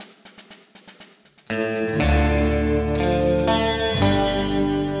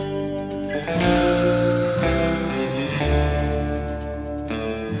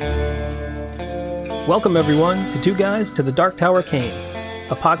Welcome, everyone, to Two Guys to the Dark Tower Came,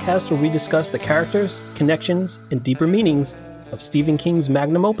 a podcast where we discuss the characters, connections, and deeper meanings of Stephen King's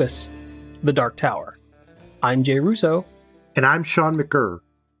magnum opus, The Dark Tower. I'm Jay Russo. And I'm Sean McGurr.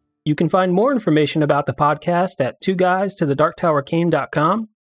 You can find more information about the podcast at twoguys-to-the-darktowercame.com.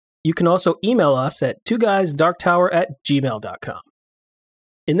 You can also email us at twoguysdarktower@gmail.com.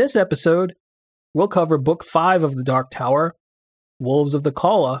 In this episode, we'll cover Book 5 of The Dark Tower, Wolves of the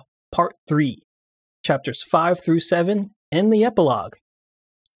Calla, Part 3, Chapters 5 through 7, and the epilogue.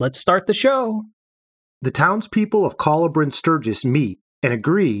 Let's start the show. The townspeople of Calla Bryn Sturgis meet and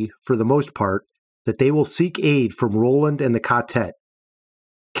agree, for the most part, that they will seek aid from Roland and the Quartet.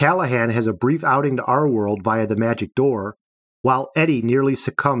 Callahan has a brief outing to our world via the magic door, while Eddie nearly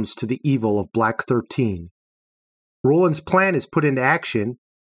succumbs to the evil of Black 13. Roland's plan is put into action,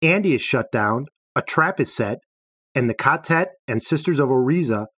 Andy is shut down, a trap is set, and the Quartet and Sisters of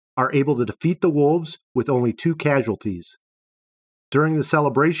Oriza are able to defeat the wolves with only 2 casualties. During the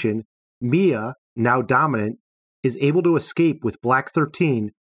celebration, Mia, now dominant, is able to escape with Black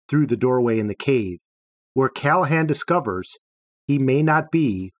 13 through the doorway in the cave, where Callahan discovers he may not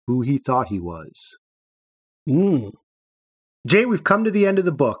be who he thought he was. Jay, we've come to the end of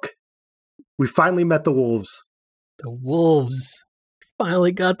the book. We finally met the wolves. The wolves.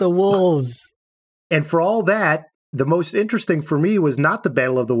 Finally got the wolves. And for all that, the most interesting for me was not the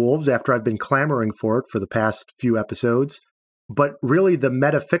Battle of the Wolves, after I've been clamoring for it for the past few episodes, but really the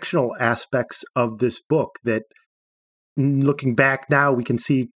metafictional aspects of this book that, looking back now, we can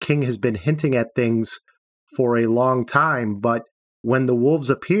see King has been hinting at things for a long time, but when the wolves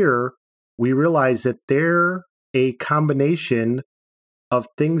appear, we realize that they're a combination of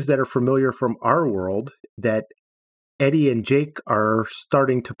things that are familiar from our world that Eddie and Jake are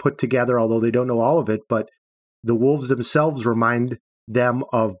starting to put together, although they don't know all of it, but the wolves themselves remind them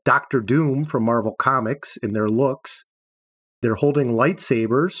of Doctor Doom from Marvel Comics in their looks. They're holding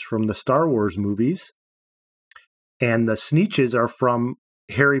lightsabers from the Star Wars movies. And the Sneetches are from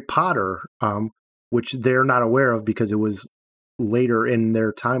Harry Potter, which they're not aware of because it was later in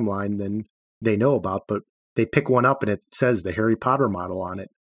their timeline than they know about. But they pick one up and it says the Harry Potter model on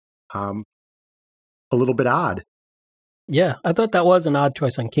it. A little bit odd. Yeah, I thought that was an odd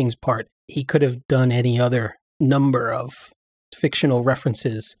choice on King's part. He could have done any other number of fictional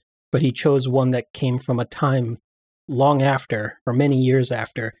references, but he chose one that came from a time long after, or many years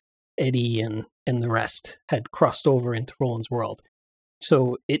after, Eddie and the rest had crossed over into Roland's world.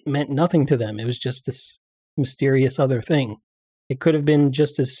 So it meant nothing to them. It was just this mysterious other thing. It could have been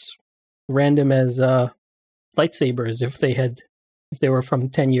just as random as lightsabers if they were from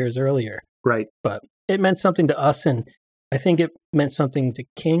 10 years earlier. Right. But it meant something to us, and I think it meant something to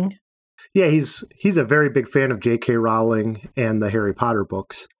King. Yeah, he's a very big fan of J.K. Rowling and the Harry Potter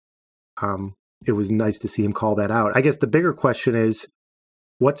books. It was nice to see him call that out. I guess the bigger question is,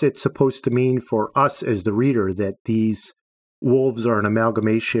 what's it supposed to mean for us as the reader that these wolves are an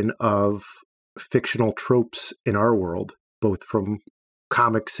amalgamation of fictional tropes in our world, both from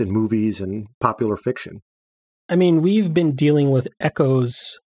comics and movies and popular fiction? I mean, we've been dealing with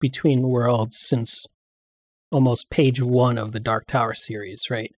echoes between worlds since almost page 1 of the Dark Tower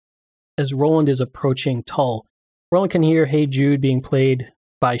series, right? As Roland is approaching Tull, Roland can hear Hey Jude being played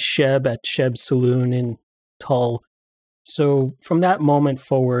by Sheb at Sheb's Saloon in Tull. So from that moment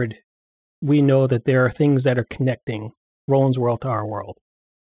forward, we know that there are things that are connecting Roland's world to our world.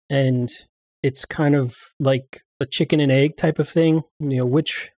 And it's kind of like a chicken and egg type of thing. You know,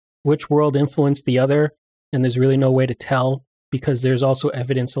 which world influenced the other, and there's really no way to tell, because there's also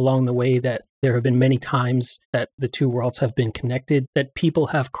evidence along the way that there have been many times that the two worlds have been connected, that people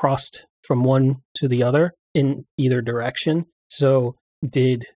have crossed from one to the other in either direction. So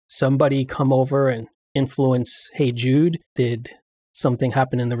did somebody come over and influence Hey Jude? Did something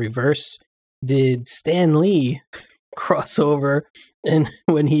happen in the reverse? Did Stan Lee cross over and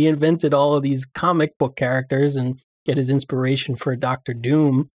when he invented all of these comic book characters and get his inspiration for Doctor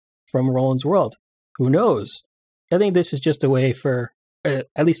Doom from Roland's world? Who knows? I think this is just a way for,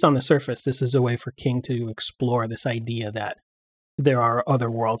 at least on the surface, this is a way for King to explore this idea that there are other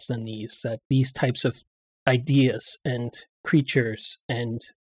worlds than these, that these types of ideas and creatures and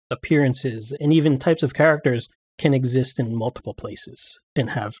appearances and even types of characters can exist in multiple places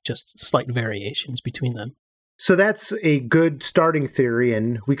and have just slight variations between them. So that's a good starting theory,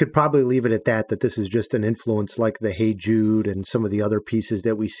 and we could probably leave it at that this is just an influence like the Hey Jude and some of the other pieces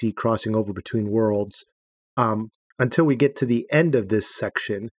that we see crossing over between worlds. Until we get to the end of this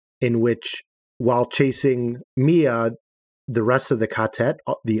section, in which, while chasing Mia, the rest of the Quartet,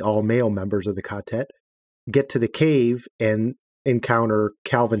 the all-male members of the Quartet, get to the cave and encounter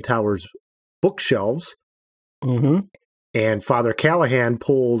Calvin Towers' bookshelves. Mm-hmm. And Father Callahan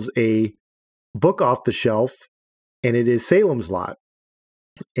pulls a book off the shelf, and it is Salem's Lot.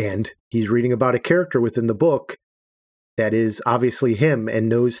 And he's reading about a character within the book that is obviously him and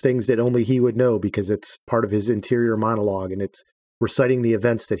knows things that only he would know because it's part of his interior monologue, and it's reciting the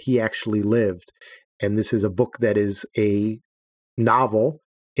events that he actually lived. And this is a book that is a novel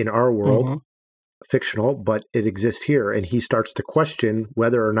in our world, Mm-hmm. fictional, but it exists here. And he starts to question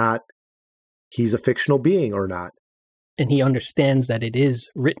whether or not he's a fictional being or not. And he understands that it is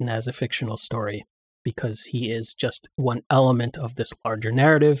written as a fictional story because he is just one element of this larger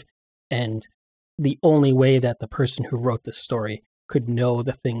narrative. And the only way that the person who wrote this story could know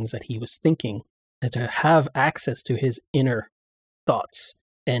the things that he was thinking and to have access to his inner thoughts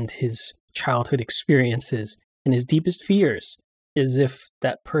and his childhood experiences and his deepest fears is if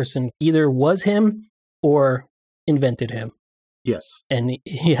that person either was him or invented him. Yes. And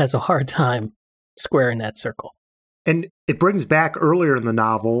he has a hard time squaring that circle. And it brings back earlier in the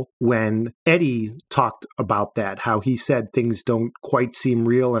novel when Eddie talked about that, how he said things don't quite seem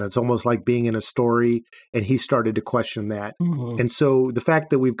real and it's almost like being in a story. And he started to question that. Mm-hmm. And so the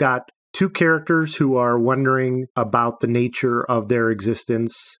fact that we've got two characters who are wondering about the nature of their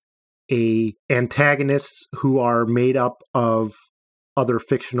existence, antagonists who are made up of other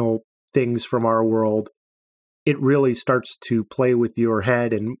fictional things from our world, it really starts to play with your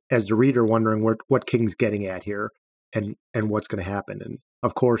head and as the reader wondering what King's getting at here. And what's going to happen. And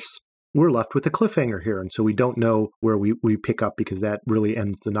of course, we're left with a cliffhanger here. And so we don't know where we pick up because that really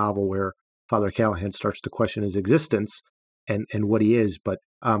ends the novel where Father Callahan starts to question his existence and what he is. But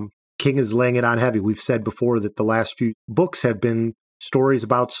King is laying it on heavy. We've said before that the last few books have been stories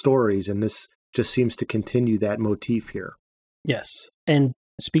about stories, and this just seems to continue that motif here. Yes. And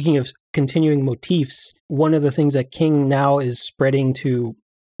speaking of continuing motifs, one of the things that King now is spreading to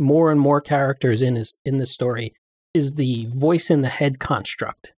more and more characters in the story is the voice in the head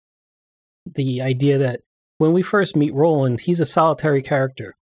construct. The idea that when we first meet Roland, he's a solitary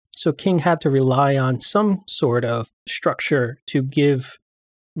character. So King had to rely on some sort of structure to give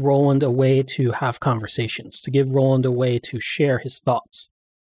Roland a way to have conversations, to give Roland a way to share his thoughts.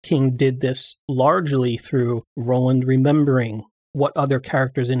 King did this largely through Roland remembering what other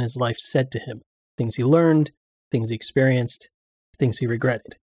characters in his life said to him, things he learned, things he experienced, things he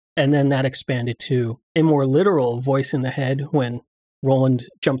regretted. And then that expanded to a more literal voice in the head when Roland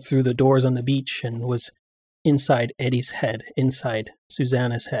jumped through the doors on the beach and was inside Eddie's head, inside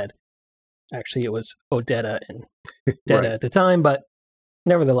Susanna's head. Actually, it was Odetta and Detta Right. at the time, but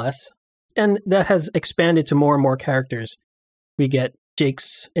nevertheless. And that has expanded to more and more characters. We get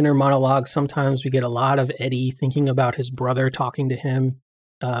Jake's inner monologue. Sometimes we get a lot of Eddie thinking about his brother talking to him.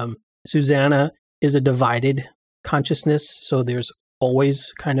 Susanna is a divided consciousness, so there's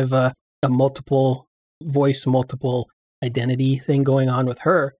always kind of a multiple voice, multiple identity thing going on with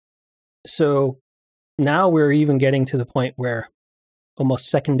her. So now we're even getting to the point where almost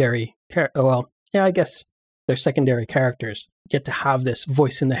secondary, I guess they're secondary characters, get to have this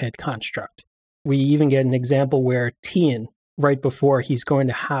voice in the head construct. We even get an example where Tien, right before he's going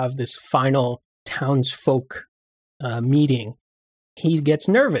to have this final townsfolk meeting, he gets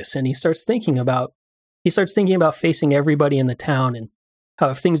nervous and he starts thinking about facing everybody in the town and how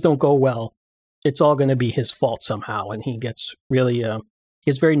if things don't go well, it's all going to be his fault somehow. And he gets really,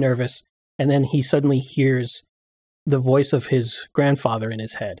 gets very nervous. And then he suddenly hears the voice of his grandfather in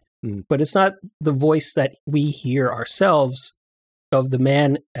his head. Mm. But it's not the voice that we hear ourselves of the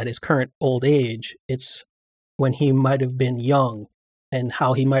man at his current old age. It's when he might have been young and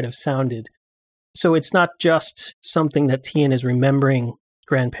how he might have sounded. So it's not just something that Tien is remembering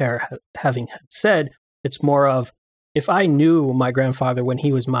grandpère having said. It's more of, if I knew my grandfather when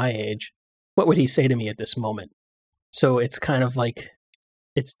he was my age, what would he say to me at this moment? So it's kind of like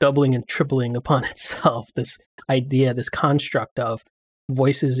it's doubling and tripling upon itself. This idea, this construct of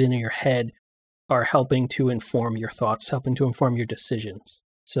voices in your head are helping to inform your thoughts, helping to inform your decisions.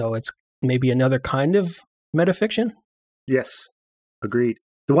 So it's maybe another kind of metafiction. Yes, agreed.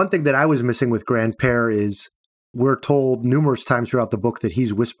 The one thing that I was missing with grandpère is we're told numerous times throughout the book that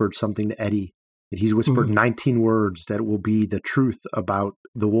he's whispered something to Eddie, that he's whispered 19 words that will be the truth about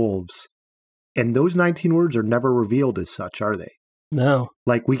the wolves. And those 19 words are never revealed as such, are they? No.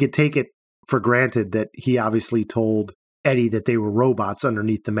 Like, we could take it for granted that he obviously told Eddie that they were robots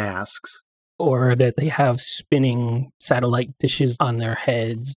underneath the masks. Or that they have spinning satellite dishes on their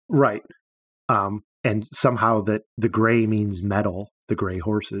heads. Right. And somehow that the gray means metal, the gray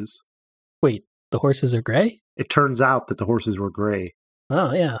horses. Wait, the horses are gray? It turns out that the horses were gray.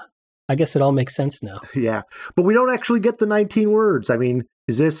 Oh, yeah. I guess it all makes sense now. Yeah. But we don't actually get the 19 words. I mean,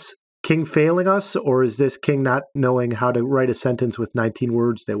 is this King failing us, or is this King not knowing how to write a sentence with 19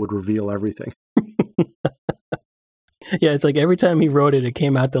 words that would reveal everything? Yeah, it's like every time he wrote it, it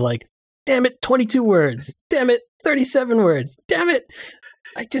came out to like, damn it, 22 words. Damn it, 37 words. Damn it.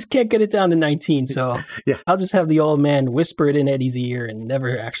 I just can't get it down to 19, so yeah. I'll just have the old man whisper it in Eddie's ear and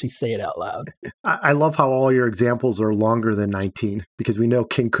never actually say it out loud. I love how all your examples are longer than 19, because we know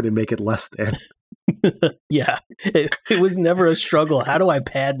King couldn't make it less than. Yeah, it was never a struggle. How do I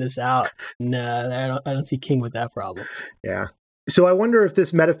pad this out? Nah, I don't see King with that problem. Yeah. So I wonder if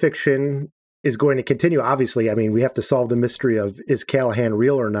this metafiction is going to continue. Obviously, I mean, we have to solve the mystery of, is Callahan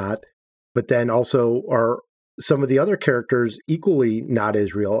real or not? But then also, are some of the other characters equally not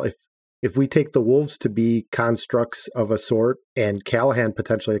as real? If we take the wolves to be constructs of a sort and Callahan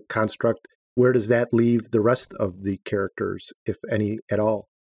potentially a construct, where does that leave the rest of the characters, if any at all?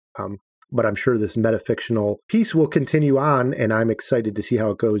 But I'm sure this metafictional piece will continue on, and I'm excited to see how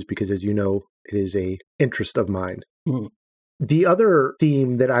it goes because, as you know, it is a interest of mine. Mm. The other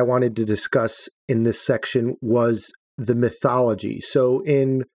theme that I wanted to discuss in this section was the mythology. So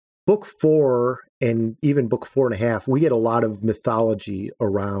in book 4 and even book 4.5, we get a lot of mythology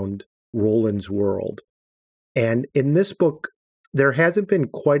around Roland's world. And in this book, there hasn't been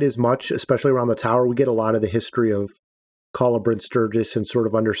quite as much, especially around the tower. We get a lot of the history of Celebrint Sturgis and sort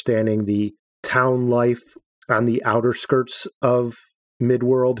of understanding the town life on the outer skirts of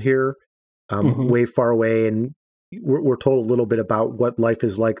Midworld here, way far away. And we're told a little bit about what life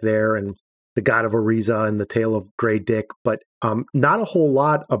is like there and the God of Ariza and the tale of Grey Dick, but not a whole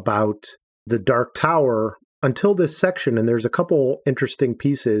lot about the Dark Tower until this section. And there's a couple interesting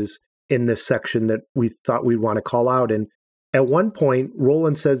pieces in this section that we thought we'd want to call out. And at one point,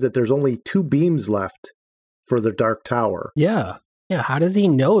 Roland says that there's only 2 beams left for the Dark Tower. Yeah. Yeah. How does he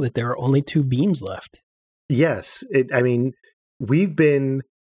know that there are only 2 beams left? Yes. I mean, we've been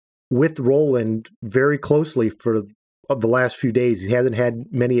with Roland very closely for the last few days. He hasn't had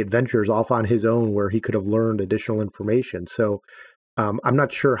many adventures off on his own where he could have learned additional information. So I'm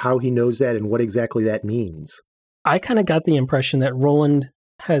not sure how he knows that and what exactly that means. I kind of got the impression that Roland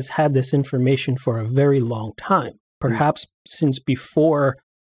has had this information for a very long time, perhaps since before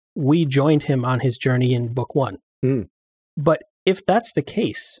we joined him on his journey in book 1. But if that's the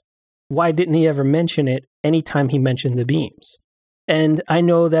case, why didn't he ever mention it anytime he mentioned the beams? And I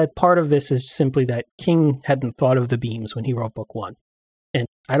know that part of this is simply that King hadn't thought of the beams when he wrote book 1. And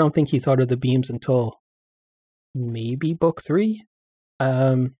I don't think he thought of the beams until maybe book 3.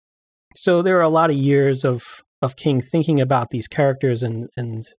 So there are a lot of years of King thinking about these characters and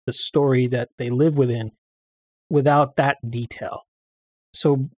the story that they live within without that detail.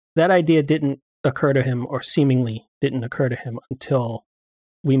 So that idea didn't occur to him, or seemingly didn't occur to him, until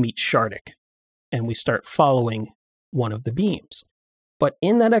we meet Shardik and we start following one of the beams. But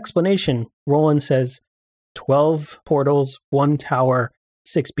in that explanation, Roland says 12 portals, 1 tower,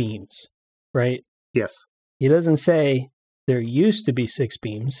 6 beams, right? Yes. He doesn't say there used to be 6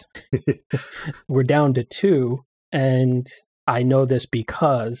 beams. We're down to 2. And I know this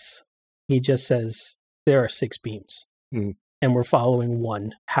because he just says there are 6 beams. And we're following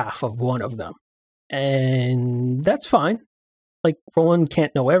one half of one of them. And that's fine. Like, Roland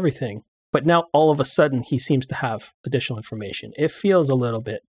can't know everything. But now all of a sudden he seems to have additional information. It feels a little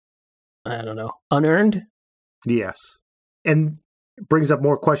bit, I don't know, unearned. Yes. And brings up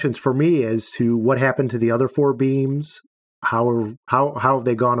more questions for me as to what happened to the other 4 beams. How have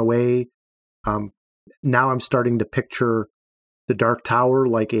they gone away? Now I'm starting to picture the Dark Tower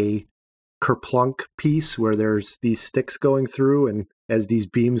like a Kerplunk piece where there's these sticks going through, and as these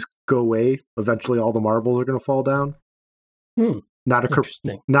beams go away, eventually all the marbles are going to fall down. Not a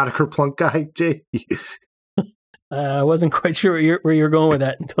Kerplunk guy, Jay. I wasn't quite sure where you're going with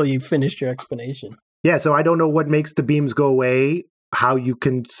that until you finished your explanation. Yeah, so I don't know what makes the beams go away, how you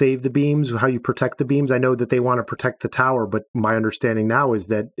can save the beams, how you protect the beams. I know that they want to protect the tower, but my understanding now is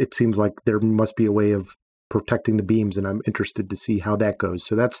that it seems like there must be a way of protecting the beams, and I'm interested to see how that goes.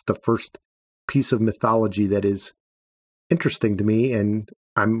 So that's the first piece of mythology that is interesting to me, and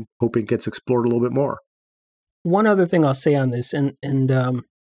I'm hoping it gets explored a little bit more. One other thing I'll say on this, and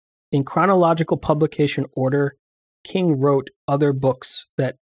in chronological publication order, King wrote other books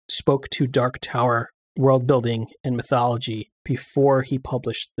that spoke to Dark Tower world building and mythology before he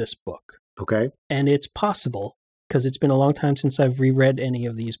published this book. Okay. And it's possible, because it's been a long time since I've reread any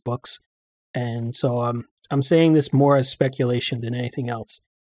of these books. And so I'm saying this more as speculation than anything else.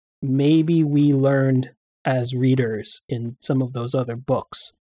 Maybe we learned as readers in some of those other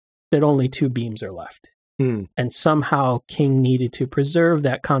books that only 2 beams are left. And somehow King needed to preserve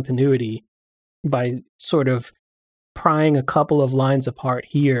that continuity by sort of prying a couple of lines apart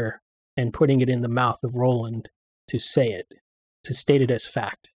here and putting it in the mouth of Roland to say it, to state it as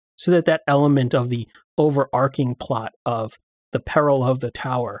fact, so that that element of the overarching plot of the peril of the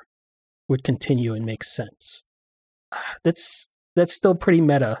tower would continue and make sense. That's still pretty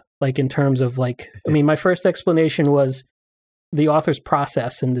meta, like in terms of like, I mean, my first explanation was the author's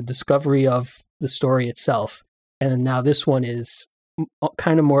process and the discovery of the story itself. And now this one is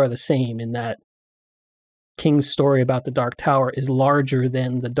kind of more of the same in that King's story about the Dark Tower is larger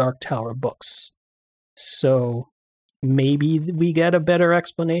than the Dark Tower books. So maybe we get a better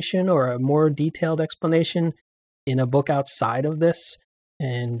explanation or a more detailed explanation in a book outside of this.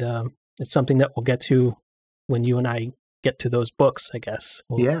 And it's something that we'll get to when you and I get to those books, I guess.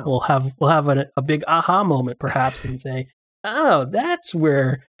 We'll have a big aha moment perhaps and say, oh, that's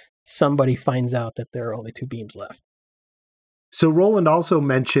where somebody finds out that there are only 2 beams left. So Roland also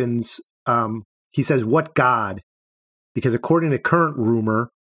mentions, he says, what god? Because according to current rumor,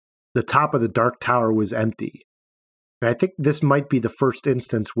 the top of the Dark Tower was empty. And I think this might be the first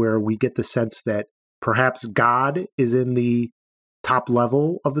instance where we get the sense that perhaps God is in the top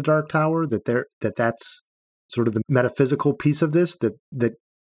level of the Dark Tower, that's sort of the metaphysical piece of this, that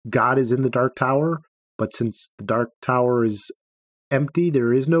God is in the Dark Tower, but since the Dark Tower is empty,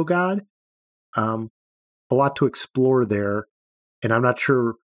 there is no God. A lot to explore there, and I'm not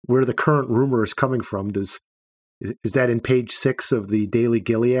sure where the current rumor is coming from. Is that in page 6 of the Daily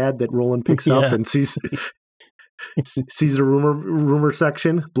Gilead that Roland picks up and sees the rumor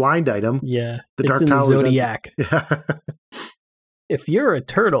section? Blind item. Yeah, the Dark it's in Tower the Zodiac. If you're a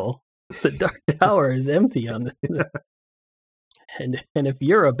turtle, the Dark Tower is empty on the and if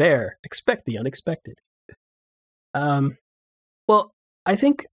you're a bear, expect the unexpected. Well, I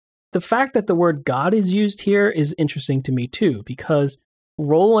think the fact that the word God is used here is interesting to me too, because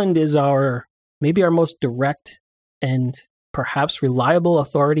Roland is maybe our most direct and perhaps reliable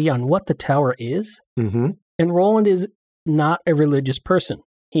authority on what the tower is. Mm-hmm. And Roland is not a religious person.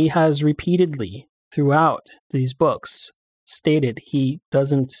 He has repeatedly throughout these books stated he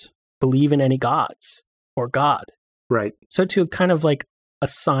doesn't believe in any gods or God. Right. So to kind of like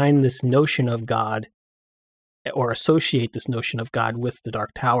assign this notion of God or associate this notion of God with the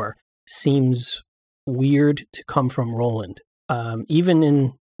Dark Tower seems weird to come from Roland, even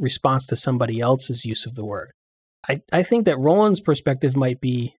in response to somebody else's use of the word. I think that Roland's perspective might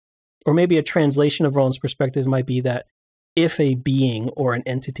be, or maybe a translation of Roland's perspective might be that if a being or an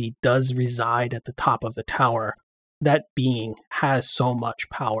entity does reside at the top of the tower, that being has so much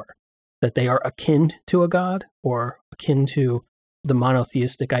power that they are akin to a god or akin to the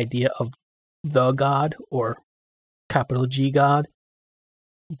monotheistic idea of the God or capital G God.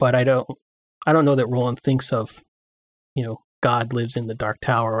 But I don't know that Roland thinks of, God lives in the Dark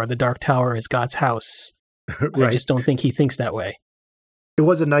Tower or the Dark Tower is God's house. Right. I just don't think he thinks that way. It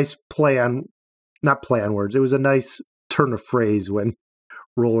was a nice not play on words. It was a nice turn of phrase when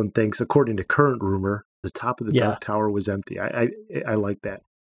Roland thinks, according to current rumor, the top of the Dark Tower was empty. I like that.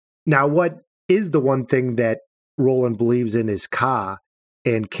 Now, what is the one thing that Roland believes in is Ka,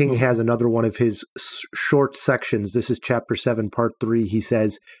 and King has another one of his short sections. This is chapter 7, part 3. He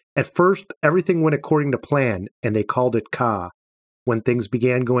says, at first, everything went according to plan, and they called it Ka. When things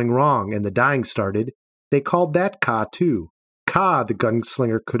began going wrong and the dying started, they called that Ka too. Ka, the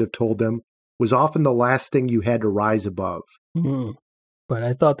gunslinger could have told them, was often the last thing you had to rise above. Mm-hmm. But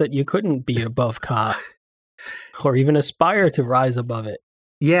I thought that you couldn't be above Ka, or even aspire to rise above it.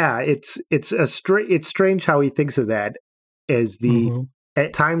 Yeah, it's strange how he thinks of that as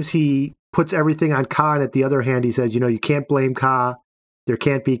at times he puts everything on Ka, and at the other hand he says, you can't blame Ka. There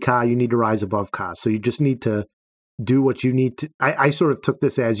can't be Ka. You need to rise above Ka. So you just need to do what you need to. I sort of took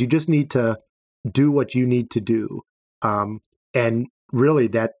this as you just need to do what you need to do. And really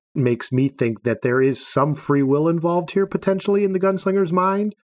that makes me think that there is some free will involved here potentially in the gunslinger's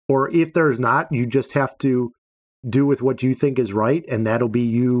mind. Or if there's not, you just have to do with what you think is right, and that'll be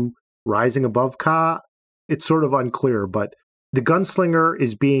you rising above Ka. It's sort of unclear, but the gunslinger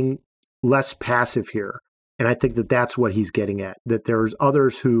is being less passive here. And I think that that's what he's getting at, that there's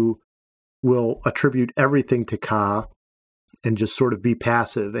others who will attribute everything to Ka and just sort of be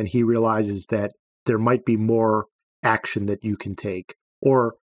passive. And he realizes that there might be more action that you can take,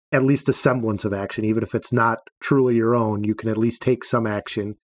 or at least a semblance of action. Even if it's not truly your own, you can at least take some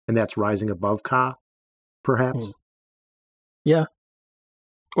action, and that's rising above Ka, perhaps. Yeah.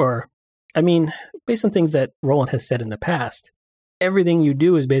 Or, I mean, based on things that Roland has said in the past, everything you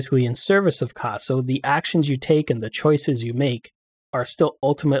do is basically in service of Ka. So the actions you take and the choices you make are still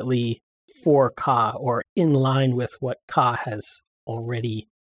ultimately for Ka or in line with what Ka has already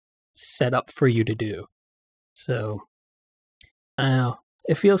set up for you to do. So, I don't know.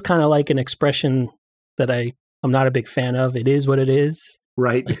 It feels kind of like an expression that I'm not a big fan of. It is what it is.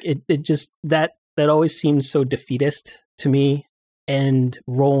 Right. Like it just that always seems so defeatist to me. And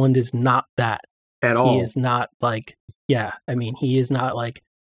Roland is not that At all. He is not like, he is not like,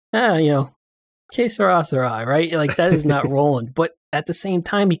 que sera, sera, right? Like that is not Roland. But at the same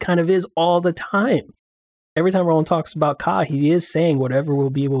time, he kind of is all the time. Every time Roland talks about Ka, he is saying whatever will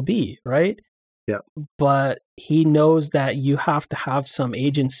be, right? Yeah. But he knows that you have to have some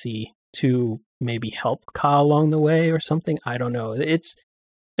agency to maybe help Ka along the way or something. I don't know. It's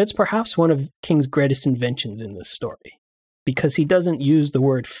perhaps one of King's greatest inventions in this story because he doesn't use the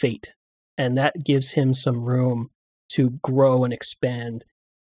word fate, and that gives him some room to grow and expand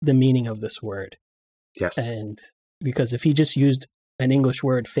the meaning of this word. Yes. And because if he just used an English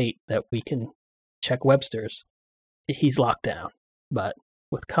word, fate, that we can check Webster's, he's locked down. But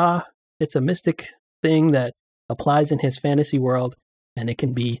with Ka, it's a mystic thing that applies in his fantasy world, and it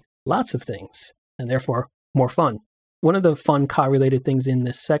can be lots of things, and therefore more fun. One of the fun Ka-related things in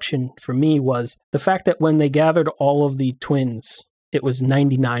this section for me was the fact that when they gathered all of the twins, it was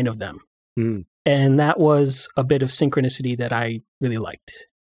 99 of them. Mm. And that was a bit of synchronicity that I really liked.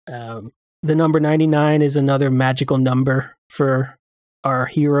 The number 99 is another magical number for our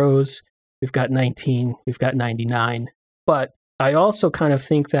heroes. We've got 19, we've got 99. But I also kind of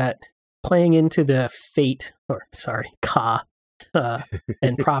think that playing into the Ka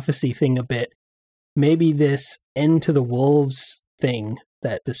and prophecy thing a bit, maybe this end to the wolves thing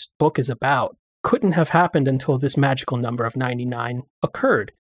that this book is about couldn't have happened until this magical number of 99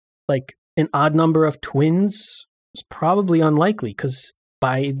 occurred. Like an odd number of twins is probably unlikely because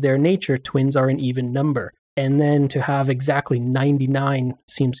by their nature, twins are an even number. And then to have exactly 99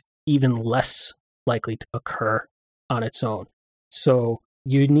 seems even less likely to occur on its own. So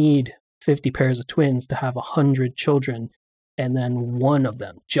you need 50 pairs of twins to have 100 children, and then one of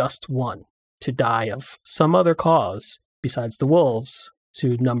them, just one, to die of some other cause besides the wolves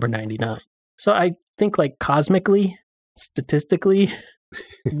to number 99. So I think like cosmically, statistically,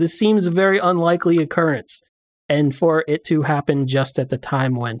 this seems a very unlikely occurrence. And for it to happen just at the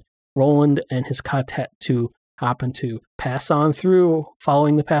time when Roland and his quartet to happen to pass on through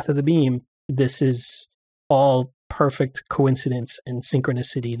following the path of the beam, this is all perfect coincidence and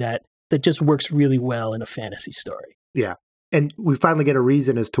synchronicity that just works really well in a fantasy story. Yeah. And we finally get a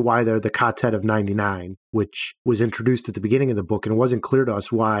reason as to why they're the quartet of 99, which was introduced at the beginning of the book. And it wasn't clear to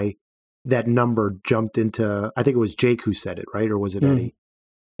us why that number jumped into, I think it was Jake who said it, right? Or was it Eddie?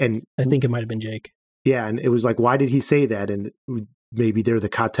 And I think it might have been Jake. Yeah. And it was like, why did he say that? And maybe they're the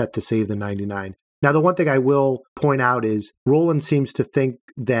quartet to save the 99. Now, the one thing I will point out is Roland seems to think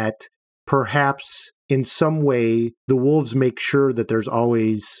that perhaps in some way the wolves make sure that there's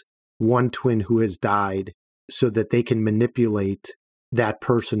always one twin who has died so that they can manipulate that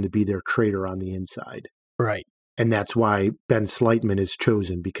person to be their traitor on the inside. Right. And that's why Ben Slightman is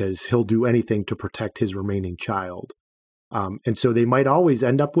chosen, because he'll do anything to protect his remaining child. And so they might always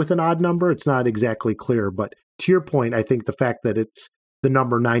end up with an odd number. It's not exactly clear. But to your point, I think the fact that it's the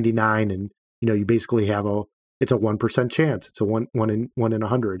number 99 and, you basically have it's a 1% chance. It's a one in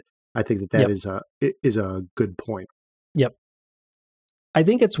 100. I think that is a good point. Yep. I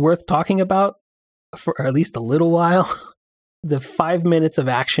think it's worth talking about for at least a little while. The 5 minutes of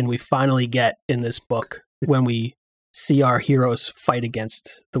action we finally get in this book when we see our heroes fight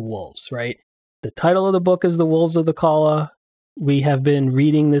against the wolves, right? The title of the book is The Wolves of the Kala. We have been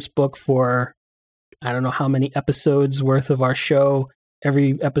reading this book for, I don't know how many episodes worth of our show.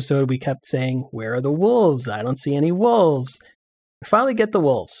 Every episode we kept saying, where are the wolves? I don't see any wolves. We finally get the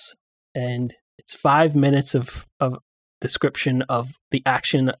wolves. And it's 5 minutes of description of the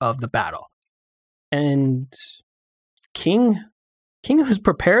action of the battle. And King was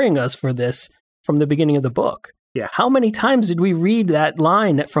preparing us for this from the beginning of the book. Yeah. How many times did we read that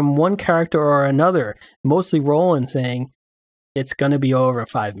line from one character or another? Mostly Roland saying, it's going to be over in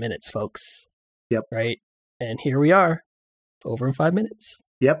 5 minutes, folks. Yep. Right? And here we are, over in 5 minutes.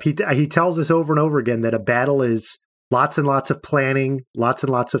 Yep. He tells us over and over again that a battle is lots and lots of planning, lots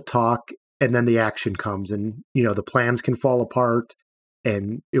and lots of talk, and then the action comes. And, the plans can fall apart,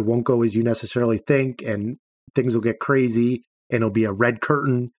 and it won't go as you necessarily think, and things will get crazy, and it'll be a red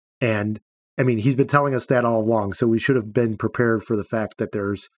curtain. And he's been telling us that all along, so we should have been prepared for the fact that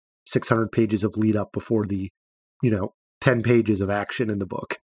there's 600 pages of lead up before the, 10 pages of action in the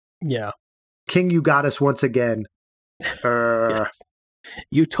book. Yeah. King, you got us once again. Yes.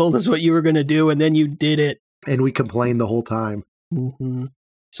 You told us what you were going to do, and then you did it. And we complained the whole time. Mm-hmm.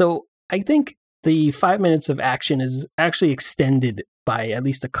 So I think the 5 minutes of action is actually extended by at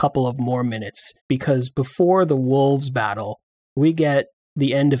least a couple of more minutes, because before the wolves battle, we get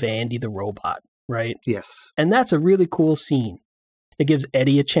the end of Andy the robot, right? Yes. And that's a really cool scene. It gives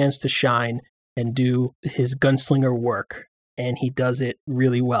Eddie a chance to shine and do his gunslinger work, and he does it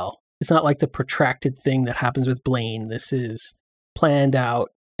really well. It's not like the protracted thing that happens with Blaine. This is planned out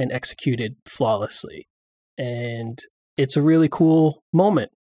and executed flawlessly. And it's a really cool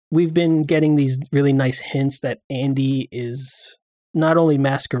moment. We've been getting these really nice hints that Andy is not only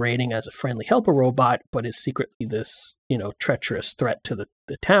masquerading as a friendly helper robot, but is secretly this, treacherous threat to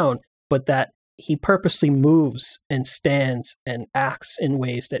the town, but that he purposely moves and stands and acts in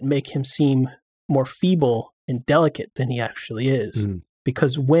ways that make him seem more feeble and delicate than he actually is. Mm.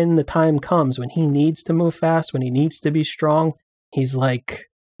 Because when the time comes, when he needs to move fast, when he needs to be strong, he's like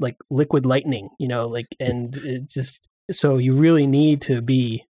liquid lightning, and it just, so you really need to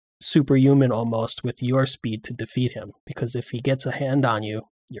be superhuman almost with your speed to defeat him, because if he gets a hand on you,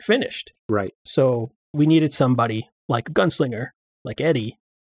 you're finished. Right. So we needed somebody like a gunslinger, like Eddie,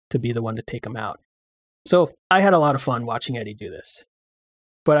 to be the one to take him out. So I had a lot of fun watching Eddie do this.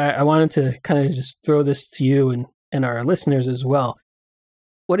 But I wanted to kind of just throw this to you and our listeners as well.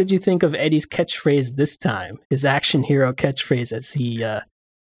 What did you think of Eddie's catchphrase this time? His action hero catchphrase as he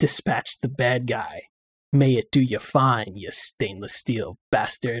dispatched the bad guy. May it do you fine, you stainless steel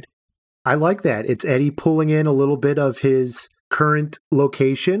bastard. I like that. It's Eddie pulling in a little bit of his current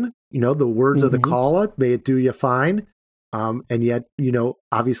location, the words of the caller, may it do you fine. And yet,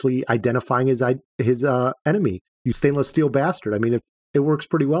 obviously identifying his enemy, you stainless steel bastard. I mean, it works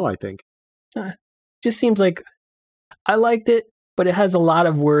pretty well, I think. Just seems like I liked it, but it has a lot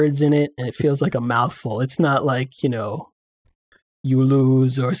of words in it and it feels like a mouthful. It's not like, you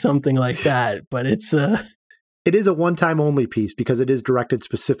lose or something like that, but it's it is a one-time only piece because it is directed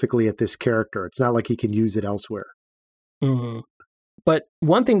specifically at this character. It's not like he can use it elsewhere. Mm-hmm. But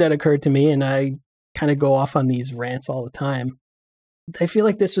one thing that occurred to me, and I kind of go off on these rants all the time, I feel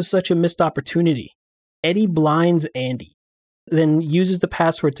like this was such a missed opportunity. Eddie blinds Andy, then uses the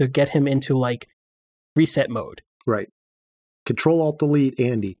password to get him into like reset mode. Right. Control-Alt-Delete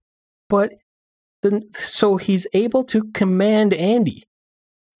Andy. But then, so he's able to command Andy.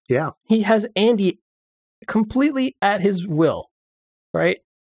 Yeah. He has Andy completely at his will, right?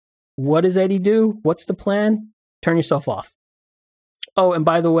 What does Eddie do? What's the plan? Turn yourself off. Oh, and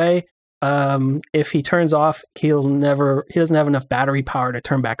by the way, if he turns off, he doesn't have enough battery power to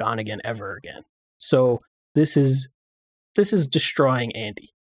turn back on again, ever again. So this is destroying Andy.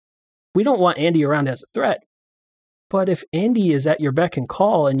 We don't want Andy around as a threat. But if Andy is at your beck and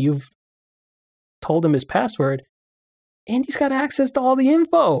call and you've told him his password, Andy's got access to all the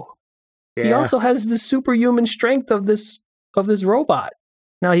info. Yeah. He also has the superhuman strength of this robot.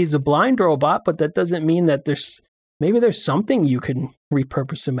 Now he's a blind robot, but that doesn't mean that there's something you can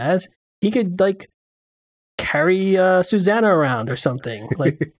repurpose him as. He could like carry Susanna around or something,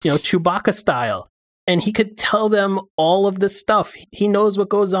 like Chewbacca style, and he could tell them all of this stuff. He knows what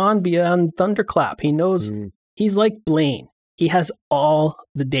goes on beyond Thunderclap. He knows. He's like Blaine. He has all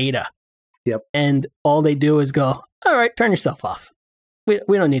the data. Yep. And all they do is go, all right, turn yourself off. We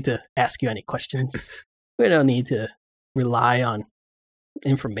don't need to ask you any questions. We don't need to rely on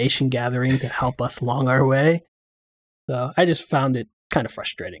information gathering to help us along our way. So I just found it kind of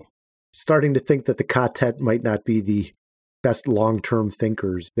frustrating. Starting to think that the Quartet might not be the best long-term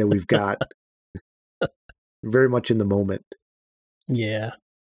thinkers that we've got. Very much in the moment. Yeah.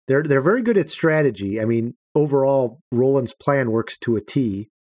 They're very good at strategy. I mean, overall, Roland's plan works to a T.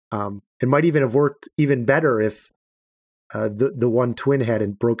 It might even have worked even better if the one twin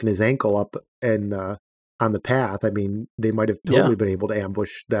hadn't broken his ankle up and on the path. I mean, they might have totally been able to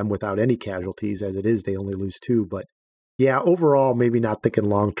ambush them without any casualties. As it is, they only lose 2. But yeah, overall, maybe not thinking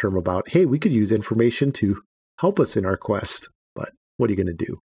long term about, hey, we could use information to help us in our quest. But what are you going to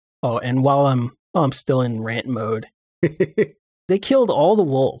do? Oh, and while I'm still in rant mode, they killed all the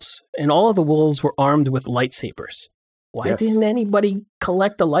wolves, and all of the wolves were armed with lightsabers. Why didn't anybody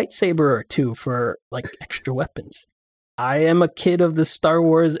collect a lightsaber or 2 for like extra weapons? I am a kid of the Star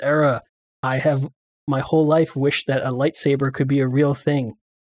Wars era. I have my whole life wished that a lightsaber could be a real thing.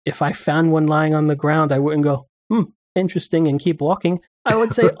 If I found one lying on the ground, I wouldn't go, interesting, and keep walking. I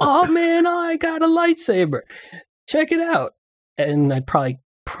would say, oh man, I got a lightsaber. Check it out. And I'd probably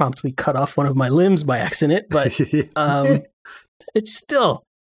promptly cut off one of my limbs by accident. But it's still,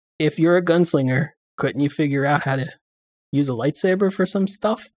 if you're a gunslinger, couldn't you figure out how to use a lightsaber for some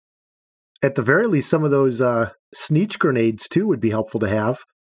stuff? At the very least, some of those sneech grenades, too, would be helpful to have.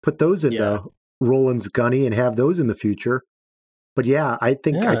 Put those into Roland's gunny and have those in the future. But yeah, I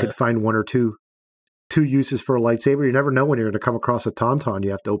think I could find 1 or 2 uses for a lightsaber. You never know when you're going to come across a tauntaun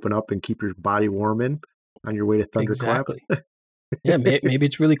you have to open up and keep your body warm in on your way to Thunderclap. Exactly. Yeah, maybe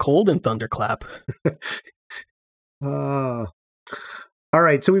it's really cold in Thunderclap. All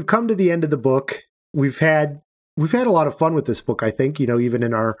right, so we've come to the end of the book. We've had a lot of fun with this book, I think, even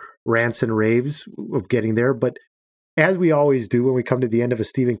in our rants and raves of getting there. But as we always do when we come to the end of a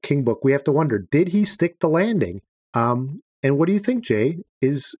Stephen King book, we have to wonder, did he stick the landing? And what do you think, Jay?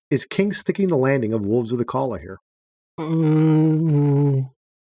 Is King sticking the landing of Wolves of the Calla here?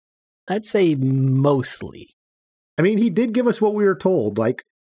 I'd say mostly. I mean, he did give us what we were told. Like,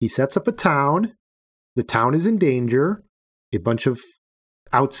 he sets up a town. The town is in danger. A bunch of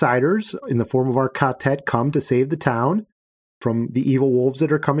outsiders in the form of our Katet come to save the town from the evil wolves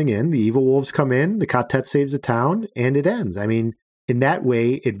that are coming in. The evil wolves come in, the Katet saves the town, and it ends. I mean, in that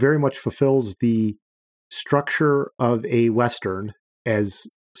way, it very much fulfills the structure of a Western as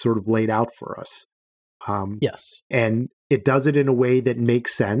sort of laid out for us. Yes. And it does it in a way that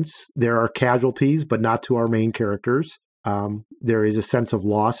makes sense. There are casualties, but not to our main characters. There is a sense of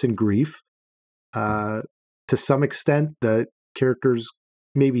loss and grief. To some extent, the characters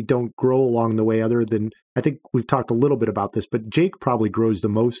maybe don't grow along the way other than, I think we've talked a little bit about this, but Jake probably grows the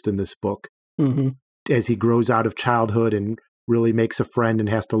most in this book as he grows out of childhood and really makes a friend and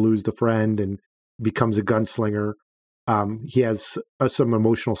has to lose the friend and becomes a gunslinger. He has some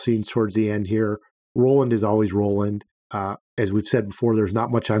emotional scenes towards the end here. Roland is always Roland. As we've said before, there's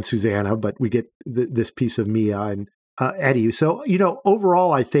not much on Susanna, but we get this piece of Mia and Eddie. So,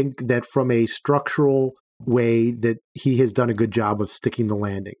 overall, I think that from a structural way that he has done a good job of sticking the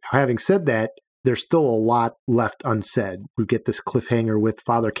landing. Having said that, there's still a lot left unsaid. We get this cliffhanger with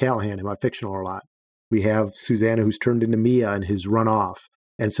Father Callahan in My Fictional a lot. We have Susanna who's turned into Mia and his run off.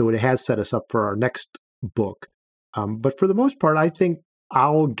 And so it has set us up for our next book. But for the most part, I think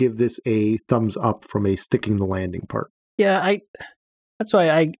I'll give this a thumbs up from a sticking the landing part. Yeah, that's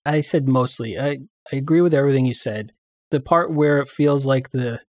why I said mostly. I agree with everything you said. The part where it feels like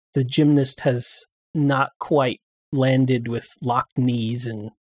the gymnast has not quite landed with locked knees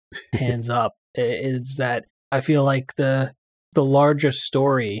and hands up is that I feel like the larger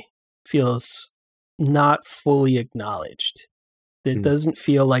story feels not fully acknowledged. It doesn't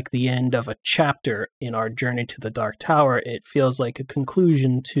feel like the end of a chapter in our journey to the Dark Tower. It feels like a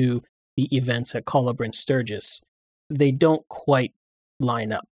conclusion to the events at Calla Bryn Sturgis. They don't quite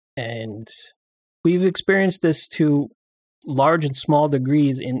line up. And we've experienced this to large and small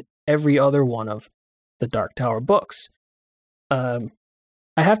degrees in every other one of the Dark Tower books. I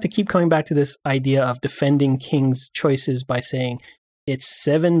have to keep coming back to this idea of defending King's choices by saying it's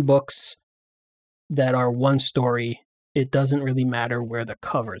 7 books that are one story. It doesn't really matter where the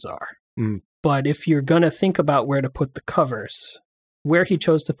covers are. But if you're going to think about where to put the covers, where he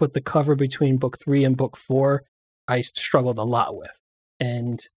chose to put the cover between book 3 and book 4, I struggled a lot with.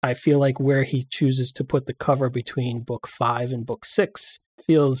 And I feel like where he chooses to put the cover between book 5 and book 6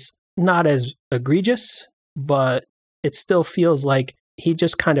 feels not as egregious, but it still feels like he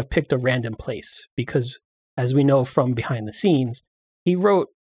just kind of picked a random place because, as we know from behind the scenes, he wrote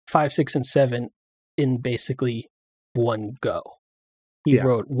 5, 6, and 7 in basically one go. He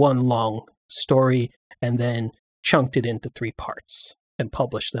wrote one long story and then chunked it into 3 parts and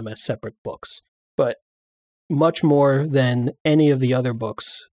published them as separate books. But much more than any of the other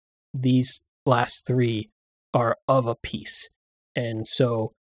books, these last 3 are of a piece. And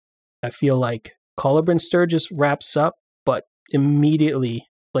so I feel like Calla Bryn Sturgis wraps up, but immediately,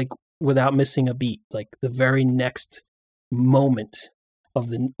 like without missing a beat, like the very next moment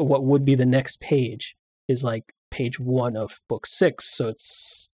of what would be the next page is like page 1 of book 6. So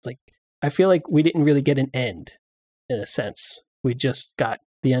it's like, I feel like we didn't really get an end in a sense. We just got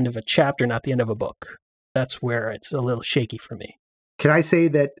the end of a chapter, not the end of a book. That's where it's a little shaky for me. Can I say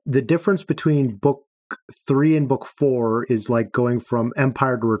that the difference between book 3 and book 4 is like going from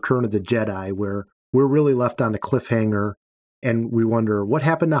Empire to Return of the Jedi, where we're really left on a cliffhanger and we wonder what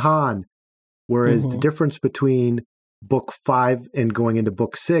happened to Han. Whereas the difference between book 5 and going into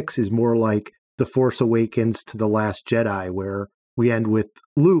book 6 is more like The Force Awakens to The Last Jedi, where we end with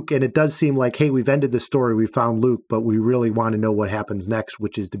Luke. And it does seem like, hey, we've ended the story, we found Luke, but we really want to know what happens next,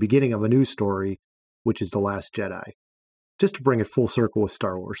 which is the beginning of a new story, which is The Last Jedi. Just to bring it full circle with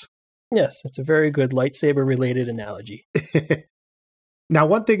Star Wars. Yes, it's a very good lightsaber-related analogy. Now,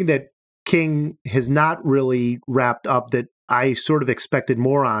 one thing that King has not really wrapped up that I sort of expected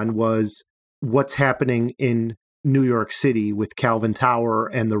more on was what's happening in New York City with Calvin Tower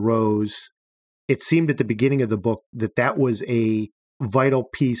and the Rose. It seemed at the beginning of the book that was a vital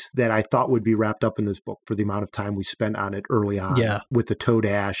piece that I thought would be wrapped up in this book for the amount of time we spent on it early on with the Toad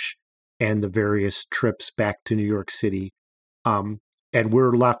Ash and the various trips back to New York City. And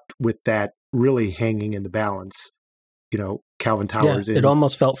we're left with that really hanging in the balance. Calvin Towers. It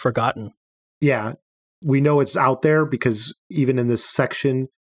almost felt forgotten. Yeah. We know it's out there because even in this section,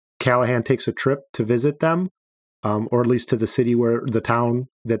 Callahan takes a trip to visit them, or at least to the town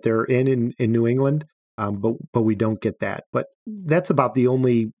that they're in New England. But we don't get that. But that's about the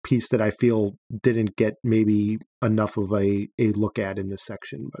only piece that I feel didn't get maybe enough of a look at in this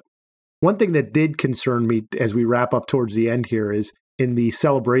section. But one thing that did concern me as we wrap up towards the end here is in the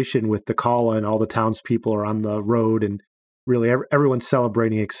celebration with the Kala and all the townspeople are on the road, and really everyone's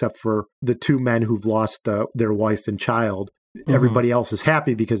celebrating except for the two men who've lost their wife and child. Mm-hmm. Everybody else is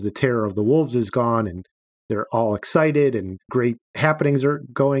happy because the terror of the wolves is gone, and they're all excited and great happenings are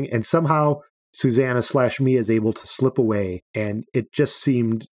going. And somehow Susanna/Mia is able to slip away. And it just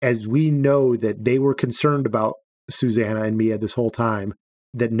seemed, as we know that they were concerned about Susanna and Mia this whole time,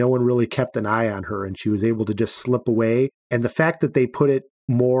 that no one really kept an eye on her and she was able to just slip away. And the fact that they put it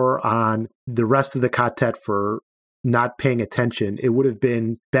more on the rest of the quartet for not paying attention, it would have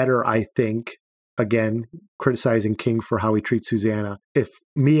been better, I think, again, criticizing King for how he treats Susanna, if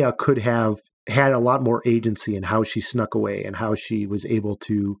Mia could have had a lot more agency in how she snuck away and how she was able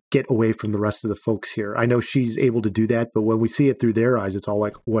to get away from the rest of the folks here. I know she's able to do that, but when we see it through their eyes, it's all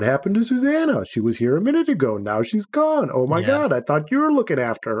like, what happened to Susanna? She was here a minute ago. Now she's gone. Oh my God, I thought you were looking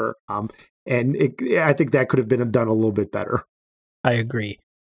after her. I think that could have been done a little bit better. I agree.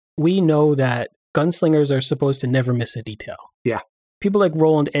 We know that gunslingers are supposed to never miss a detail. Yeah. People like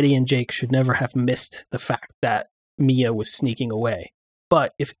Roland, Eddie, and Jake should never have missed the fact that Mia was sneaking away.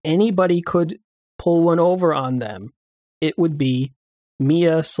 But if anybody could pull one over on them, it would be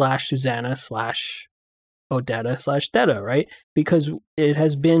Mia/Susanna/Odetta/Detta, right? Because it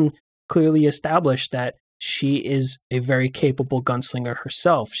has been clearly established that she is a very capable gunslinger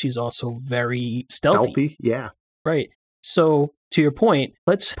herself. She's also very stealthy. Yeah. Right. So to your point,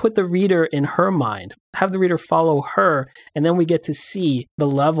 let's put the reader in her mind, have the reader follow her, and then we get to see the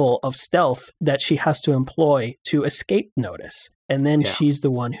level of stealth that she has to employ to escape notice. And then she's the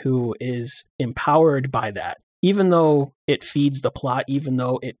one who is empowered by that. Even though it feeds the plot, even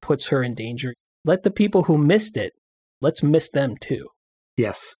though it puts her in danger, let the people who missed it, let's miss them too.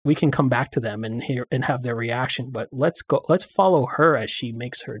 Yes. We can come back to them and hear and have their reaction, but let's follow her as she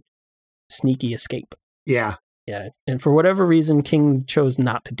makes her sneaky escape. Yeah. Yeah. And for whatever reason, King chose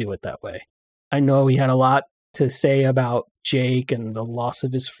not to do it that way. I know he had a lot to say about Jake and the loss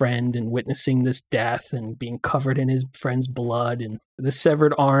of his friend and witnessing this death and being covered in his friend's blood and the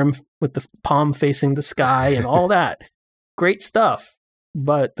severed arm with the palm facing the sky and all that. Great stuff.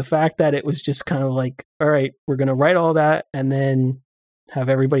 But the fact that it was just kind of like, all right, we're going to write all that and then have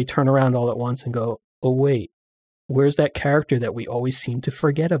everybody turn around all at once and go, oh, wait, where's that character that we always seem to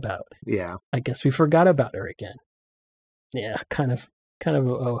forget about? Yeah. I guess we forgot about her again. Yeah, kind of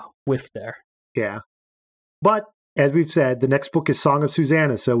a whiff there. Yeah. But as we've said, the next book is Song of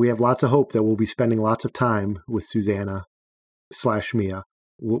Susanna, so we have lots of hope that we'll be spending lots of time with Susanna/Mia.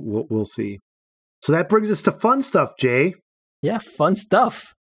 We'll see. So that brings us to fun stuff, Jay. Yeah, fun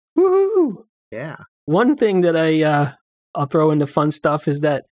stuff. Woohoo! Yeah. One thing that I'll throw into fun stuff is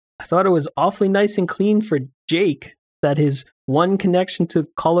that I thought it was awfully nice and clean for Jake that his one connection to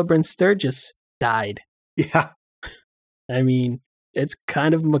Colibrin Sturgis died. Yeah. I mean, it's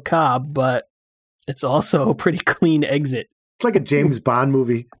kind of macabre, but it's also a pretty clean exit. It's like a James Bond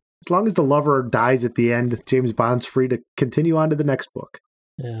movie. As long as the lover dies at the end, James Bond's free to continue on to the next book.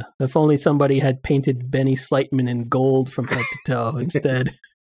 Yeah. If only somebody had painted Benny Slightman in gold from head to toe instead.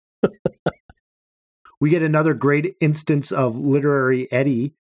 We get another great instance of literary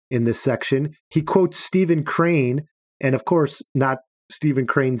Eddie in this section. He quotes Stephen Crane, and of course, not Stephen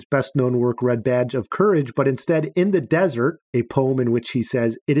Crane's best-known work, Red Badge of Courage, but instead In the Desert, a poem in which he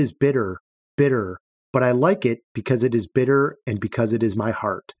says, "It is bitter, bitter, but I like it because it is bitter and because it is my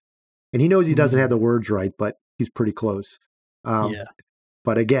heart." And he knows he doesn't have the words right, but he's pretty close. Yeah.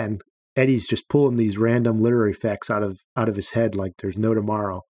 But again, Eddie's just pulling these random literary facts out of his head like there's no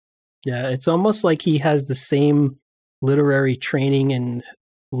tomorrow. Yeah, it's almost like he has the same literary training and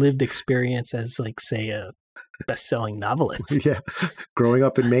lived experience as, like, say, a best-selling novelist. Yeah, growing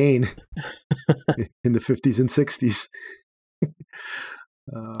up in Maine in the 50s and 60s.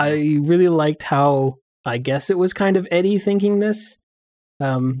 I really liked how, I guess it was kind of Eddie thinking this.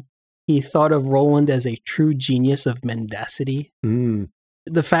 He thought of Roland as a true genius of mendacity. Mm.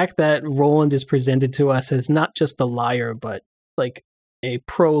 The fact that Roland is presented to us as not just a liar, but like a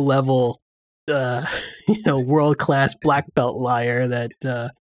pro-level, world-class black belt liar that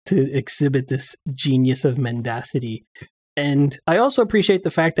to exhibit this genius of mendacity. And I also appreciate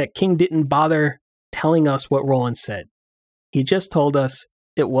the fact that King didn't bother telling us what Roland said. He just told us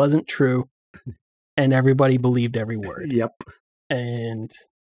it wasn't true. and everybody believed every word. Yep. And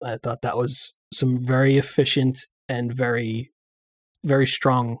I thought that was some very efficient and very, very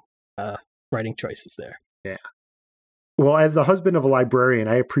strong writing choices there. Yeah. Well, as the husband of a librarian,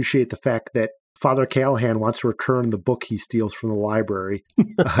 I appreciate the fact that Father Callahan wants to return the book he steals from the library.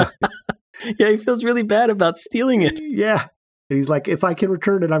 Yeah, he feels really bad about stealing it. Yeah. And he's like, if I can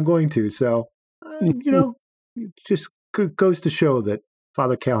return it, I'm going to. So, it just goes to show that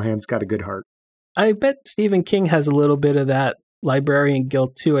Father Callahan's got a good heart. I bet Stephen King has a little bit of that librarian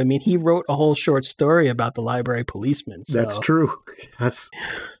guilt too. I mean, he wrote a whole short story about the library policeman. So That's true. Yes.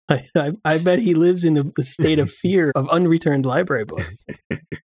 I bet he lives in a state of fear of unreturned library books.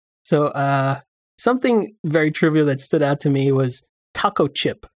 So something very trivial that stood out to me was taco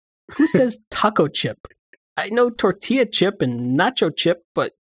chip. Who says taco chip? I know tortilla chip and nacho chip,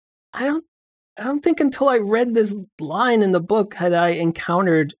 but I don't think until I read this line in the book had I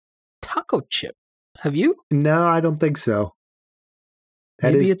encountered taco chip. Have you? No, I don't think so.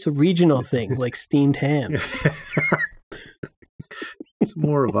 Maybe it's a regional thing, like steamed hams. It's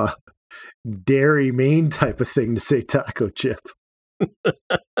more of a Dairy Maine type of thing to say taco chip.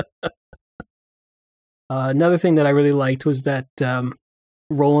 Another thing that I really liked was that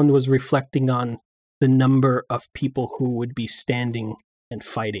Roland was reflecting on the number of people who would be standing and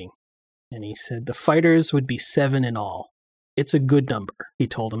fighting. And he said the fighters would be 7 in all. It's a good number, he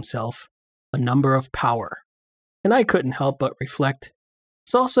told himself, a number of power. And I couldn't help but reflect,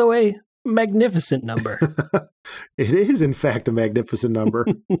 it's also a magnificent number. It is, in fact, a magnificent number.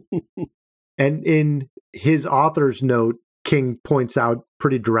 And in his author's note, King points out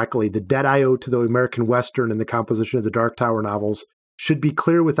pretty directly, the debt I owe to the American Western and the composition of the Dark Tower novels should be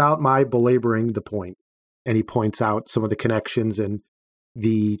clear without my belaboring the point. And he points out some of the connections and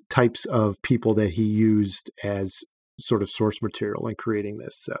the types of people that he used as sort of source material in creating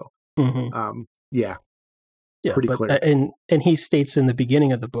this. So, yeah, pretty clear. And he states in the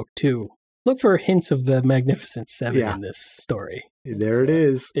beginning of the book, too, look for hints of the Magnificent Seven in this story. There it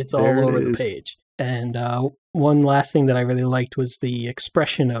is. It's all over the page. And one last thing that I really liked was the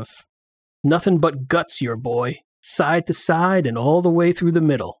expression of nothing but guts, your boy, side to side and all the way through the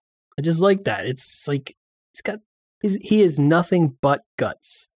middle. I just like that. It's like he is nothing but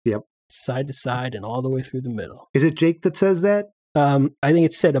guts. Yep. Side to side and all the way through the middle. Is it Jake that says that? I think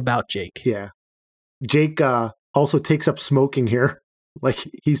it's said about Jake. Yeah. Jake also takes up smoking here. Like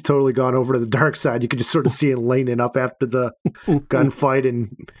he's totally gone over to the dark side. You can just sort of see him laning up after the gunfight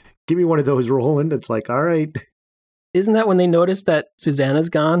and give me one of those, Roland. It's like, all right. Isn't that when they notice that Susanna's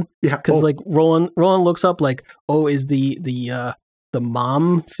gone? Yeah. Because like Roland looks up like, oh, is the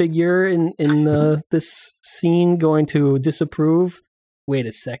mom figure in this scene going to disapprove? Wait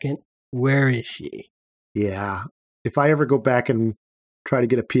a second. Where is she? Yeah. If I ever go back and try to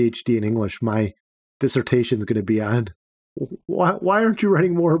get a PhD in English, my dissertation is going to be on why aren't you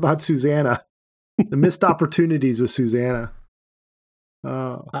writing more about Susanna? The missed opportunities with Susanna.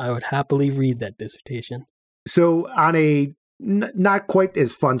 I would happily read that dissertation. So on a not quite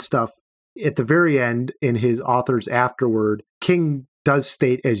as fun stuff, at the very end in his author's afterword, King does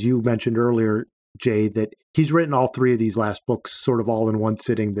state, as you mentioned earlier, Jay, that he's written all 3 of these last books sort of all in one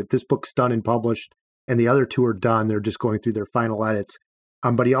sitting, that this book's done and published and the other 2 are done. They're just going through their final edits.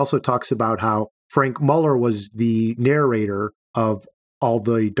 But he also talks about how Frank Muller was the narrator of all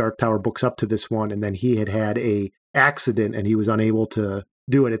the Dark Tower books up to this one, and then he had a accident and he was unable to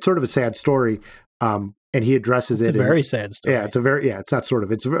do it. It's sort of a sad story, and he addresses it. It's a very sad story. Yeah, it's not sort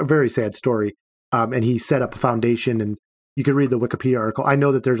of. It's a very sad story, and he set up a foundation, and you can read the Wikipedia article. I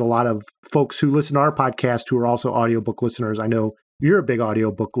know that there's a lot of folks who listen to our podcast who are also audiobook listeners. I know you're a big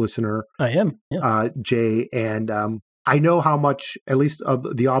audiobook listener. I am, Jay, and I know how much, at least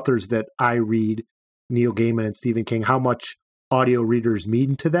of the authors that I read, Neil Gaiman and Stephen King, how much audio readers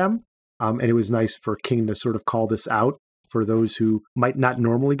mean to them. And it was nice for King to sort of call this out for those who might not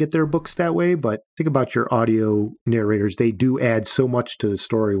normally get their books that way. But think about your audio narrators. They do add so much to the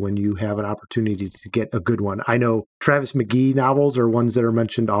story when you have an opportunity to get a good one. I know Travis McGee novels are ones that are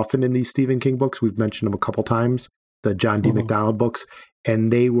mentioned often in these Stephen King books. We've mentioned them a couple times, the John D. McDonald books,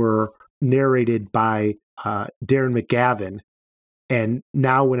 and they were narrated by Darren McGavin. And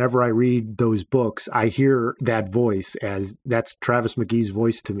now whenever I read those books, I hear that voice as that's Travis McGee's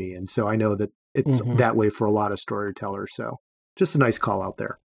voice to me. And so I know that it's that way for a lot of storytellers. So just a nice call out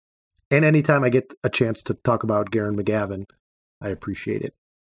there. And anytime I get a chance to talk about Darren McGavin, I appreciate it.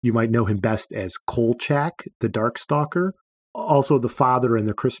 You might know him best as Kolchak, the Darkstalker, also the father in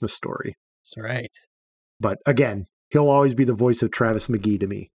The Christmas Story. That's right. But again, he'll always be the voice of Travis McGee to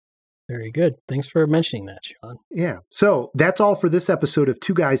me. Very good. Thanks for mentioning that, Sean. Yeah. So that's all for this episode of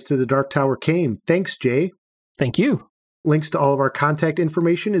Two Guys to the Dark Tower Came. Thanks, Jay. Thank you. Links to all of our contact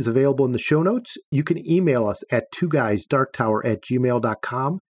information is available in the show notes. You can email us at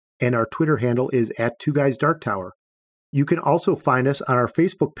twoguysdarktower@gmail.com, and our Twitter handle is @twoguysdarktower. You can also find us on our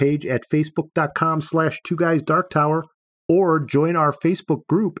Facebook page at facebook.com/twoguysdarktower, or join our Facebook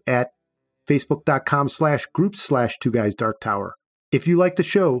group at facebook.com/groups/twoguysdarktower. If you like the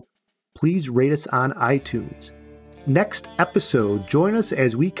show, please rate us on iTunes. Next episode, join us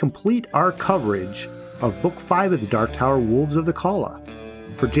as we complete our coverage of Book 5 of the Dark Tower, Wolves of the Kala.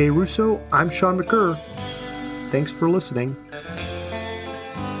 For Jay Russo, I'm Sean McGurr. Thanks for listening.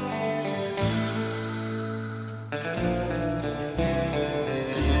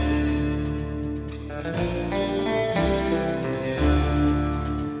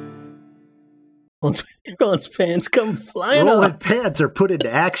 Once fans come flying Rolling up. pants are put into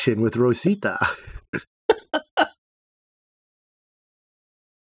action with Rosita.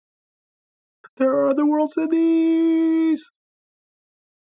 There are other worlds than these.